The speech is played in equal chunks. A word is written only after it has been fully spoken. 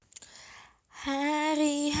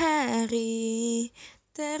hari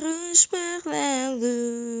terus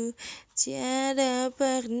berlalu, tiada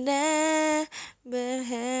pernah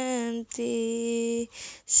berhenti.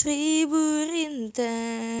 1000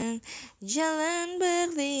 rintang jalan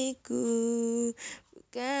berliku,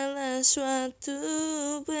 bukanlah suatu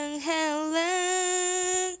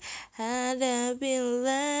penghalang.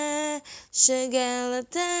 Hadapilah segala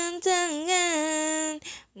tantangan,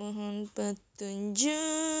 mohon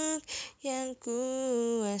petunjuk yang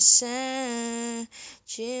kuasa.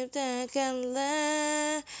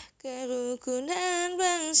 Ciptakanlah kerukunan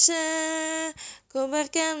bangsa,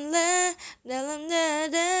 kobarkanlah dalam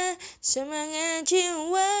dada semangat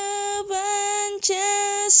jiwa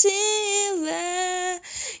Pancasila.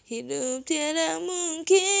 Hidup tiada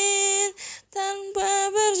mungkin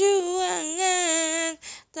tanpa perjuangan,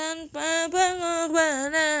 tanpa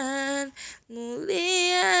pengorbanan.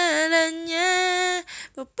 Mulia adanya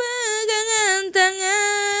pegangan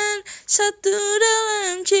tangan, satu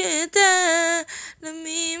dalam cita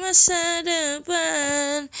demi masa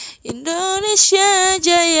depan Indonesia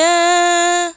Jaya.